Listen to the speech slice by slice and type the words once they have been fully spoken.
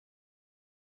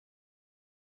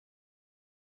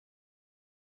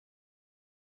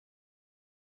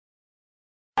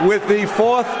With the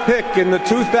 4th pick in the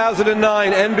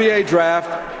 2009 NBA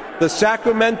Draft, the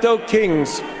Sacramento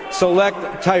Kings select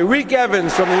Tyreke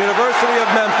Evans from the University of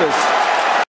Memphis.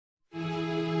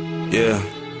 Yeah,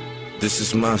 this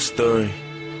is my story,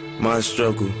 my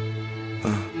struggle,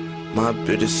 my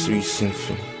bittersweet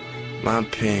symphony, my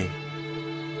pain.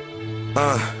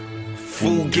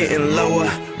 Food getting lower,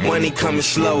 money coming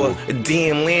slower. A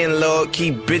damn landlord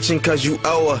keep bitching cause you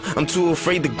owe her. I'm too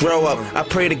afraid to grow up. I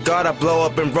pray to God I blow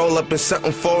up and roll up in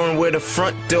something foreign where the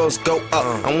front doors go up.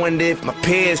 I wonder if my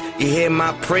peers, you hear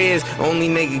my prayers. Only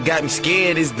nigga got me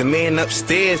scared is the man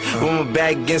upstairs. With my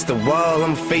back against the wall,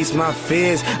 I'ma face my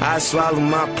fears. I swallow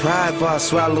my pride before I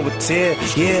swallow a tear.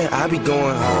 Yeah, I be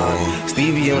going hard,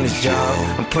 Stevie on his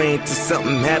job. I'm praying till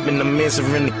something happen, I'm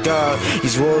answering to God.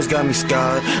 These wars got me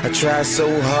scarred, I tried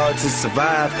so hard to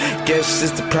survive. Guess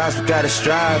it's the price we gotta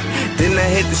strive. Then I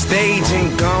hit the stage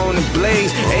and gone and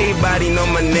blaze. Everybody know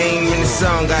my name in the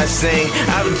song I sing.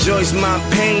 I rejoice my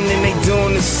pain and they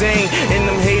doing the same. And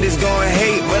them haters gon'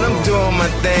 hate, but I'm doing my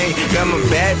thing. Got my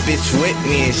bad bitch with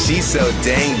me and she so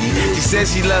dangy. She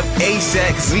says she love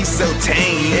ASAP cause we so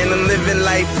tangy. And I'm living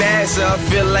life fast so I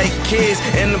feel like kids.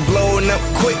 And I'm blowing up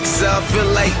quick so I feel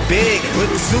like big.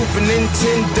 With the Super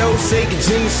Nintendo, Sega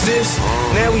Genesis.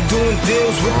 Now we doing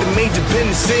deals with the major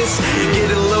businesses. You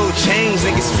get a little change,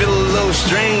 niggas feel a little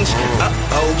strange.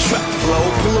 Truck flow,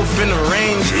 pull up in the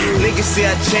range. Niggas say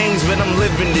I changed, but I'm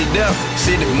living it up.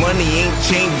 Shit, if money ain't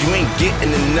changed, you ain't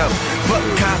getting enough. Fuck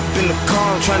cop in the car,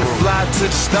 I'm trying to fly to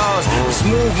the stars. I'm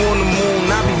smooth on the moon,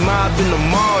 I be mobbing the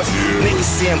Mars. Niggas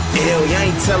say I'm ill, y'all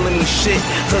ain't telling me shit.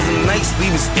 Cause the night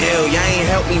sleep is ill, y'all ain't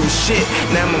help me with shit.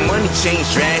 Now my money changed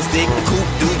drastic, the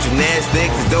coupe do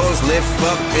gymnastics. The doors lift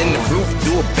up and the roof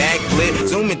do a backflip.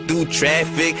 Zooming through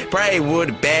traffic, probably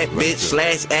with a bad bitch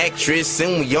slash actress.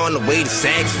 And we on the way to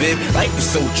Saks Fifth. Life is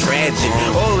so tragic,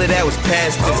 all of that was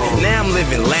past tense. Now I'm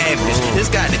living lavish,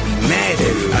 it's gotta be mad.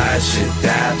 If I should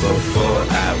die before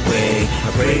I wake, I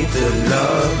pray the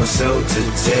Lord my soul to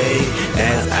take.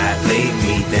 As I lay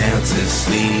me down to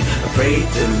sleep, I pray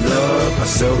the Lord my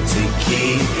soul to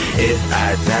keep. If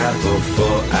I die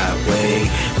before I wake,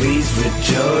 please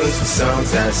rejoice the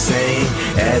songs I sing.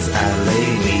 As I lay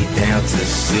me down to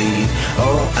sleep,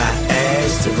 oh, I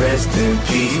ask to rest in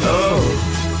peace.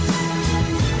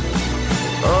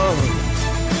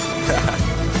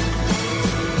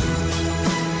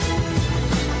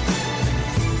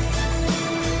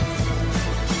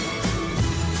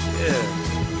 Yeah,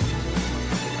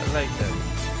 I like that.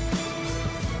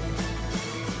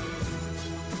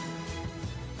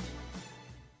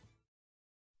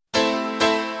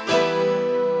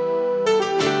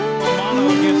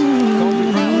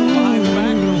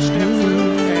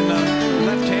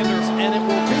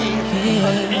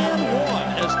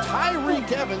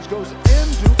 Evans goes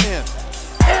end to end.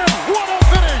 And what a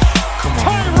finish! Come on.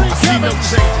 Tyreke Evans. No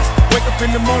changes. Wake up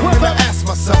in the morning and I ask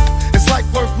myself, is life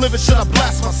worth living? Should I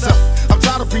blast myself? I'm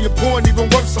tired of being poor and even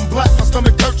worse, I'm black. My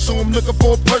stomach hurts, so I'm looking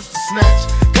for a purse to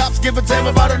snatch. Cops give a damn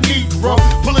about a Negro.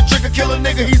 Pull a trigger, kill a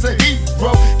nigga, he's a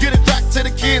hero. Get it back to the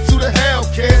kids who the hell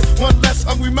cares. One less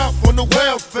hungry mouth on the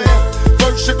welfare.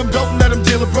 First ship them, don't let them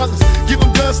deal with brothers. Give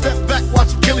them guns, step back,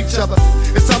 watch them kill each other.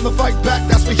 It's time to fight back,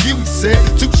 that's what Huey said.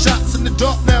 2 shots in the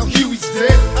dark, now Huey's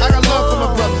dead. I got love for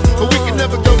my brothers, but we can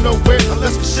never go nowhere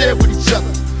unless we share with each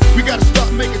other. We gotta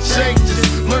start making changes.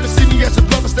 Learn to see me as a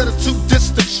brother instead of 2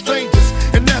 distant strangers.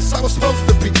 And that's how it's supposed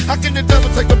to be. How can the devil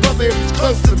take a brother if he's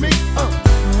close to me?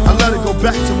 I let it go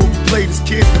back to when we played as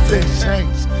kids, but then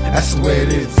changed. That's the way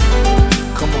it is.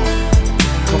 Come on,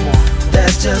 come on.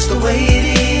 That's just the way it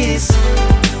is.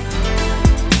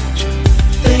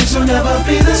 Things will never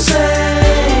be the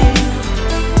same.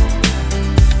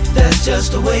 That's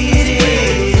just the way it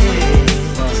is.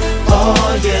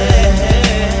 Oh yeah.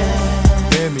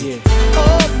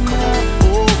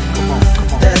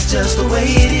 That's just the way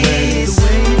it is.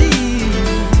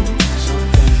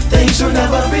 Things will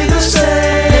never be the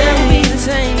same.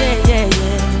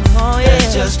 Oh yeah.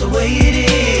 That's just the way it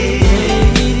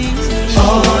is.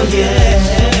 Oh yeah.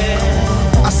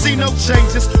 I see no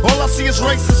changes, all I see is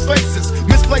racist faces.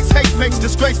 Misplaced hate makes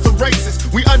disgrace to races.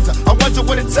 We under, I wonder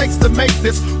what it takes to make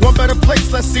this one better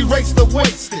place. Let's erase the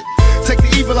wasted. Take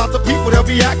the evil out the people, they'll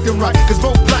be acting right. Cause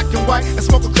both black and white and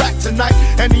smoke a crack tonight.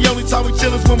 And the only time we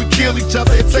chill is when we kill each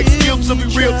other. It takes skill to be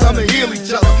real time to heal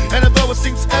each other. And although it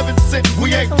seems evident,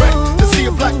 we ain't ready to see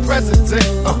a black president.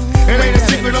 It ain't a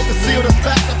secret, don't conceal the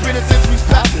fact. The penitentiary's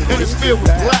packed and it's filled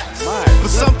with blacks. But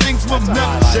some things will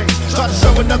never change. Try to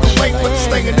show another way, but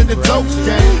staying in the dope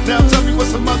game. Now tell me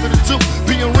what's a mother to do.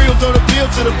 Being real don't appeal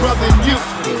to the brother in you.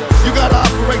 You gotta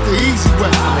operate the easy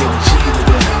way,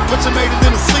 but you made it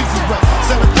in a sleazy way.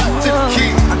 Send it back to the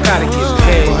kid. I gotta get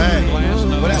paid.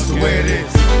 Well, that's the way it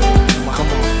is. Come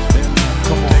on.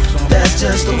 That's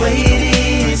just the way it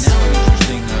is.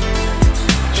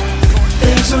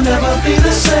 Things will never be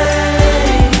the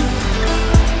same.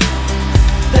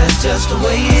 That's just the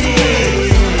way it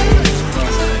is.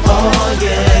 Oh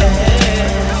yeah.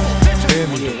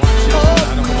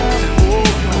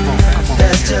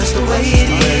 That's just the way it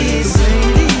is.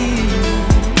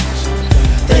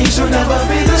 Things will never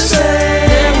be the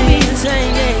same.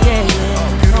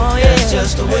 That's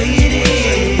just the way it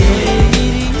is.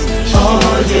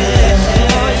 Oh yeah.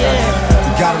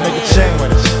 You gotta make a change.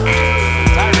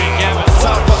 Tyreke Evans. It's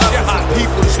time for us as a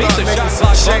people to start making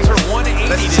some changes.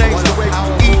 Let's change the way we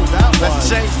eat. Let's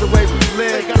change the way we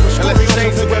live. And let's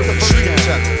change the way we treat each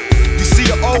other. You see,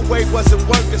 the old way wasn't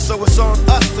working, so it's on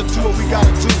us to do what we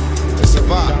gotta do to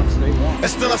survive. And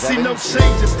still I see no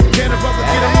changes. Can a brother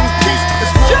get a little peace?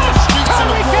 It's war on the streets and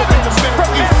a war in the Middle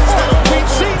East. Instead of war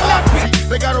on poverty,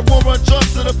 they got a war on drugs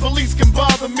so the police can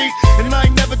bother me. And I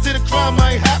ain't never did a crime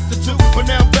I ain't have to do. But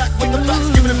now I'm back with the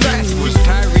facts, giving it back to you.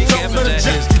 Don't let it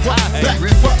jack you up, back you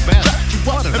up, back you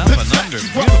up, and put back you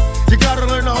up. You gotta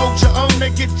learn to hold your own. They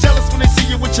get jealous when they see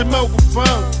you with your mobile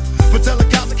phone. But tell the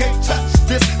cops I can't touch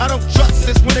this. I don't trust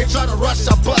this. When they try to rush,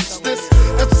 I bust this.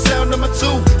 That's the sound number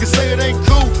 2. You say it ain't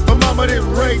cool. My mama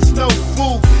didn't raise no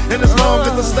fool. And as long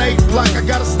as I stay black, I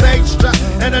got a stage strap.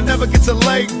 And I never get to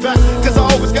lay back. Cause I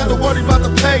always gotta worry about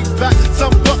the payback.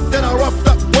 Some buck that I roughed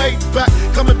up way back.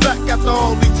 Coming back after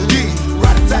all these years.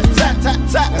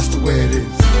 Rat-a-tat-tat-tat-tat. That's the way it is.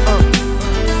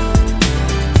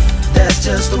 That's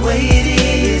just the way it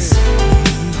is.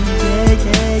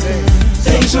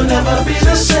 Things will never be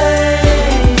the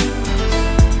same.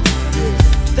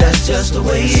 That's just the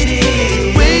way it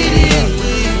is.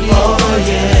 Oh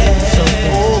yeah.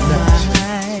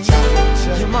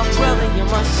 You're my brother, you're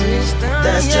my sister.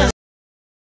 That's just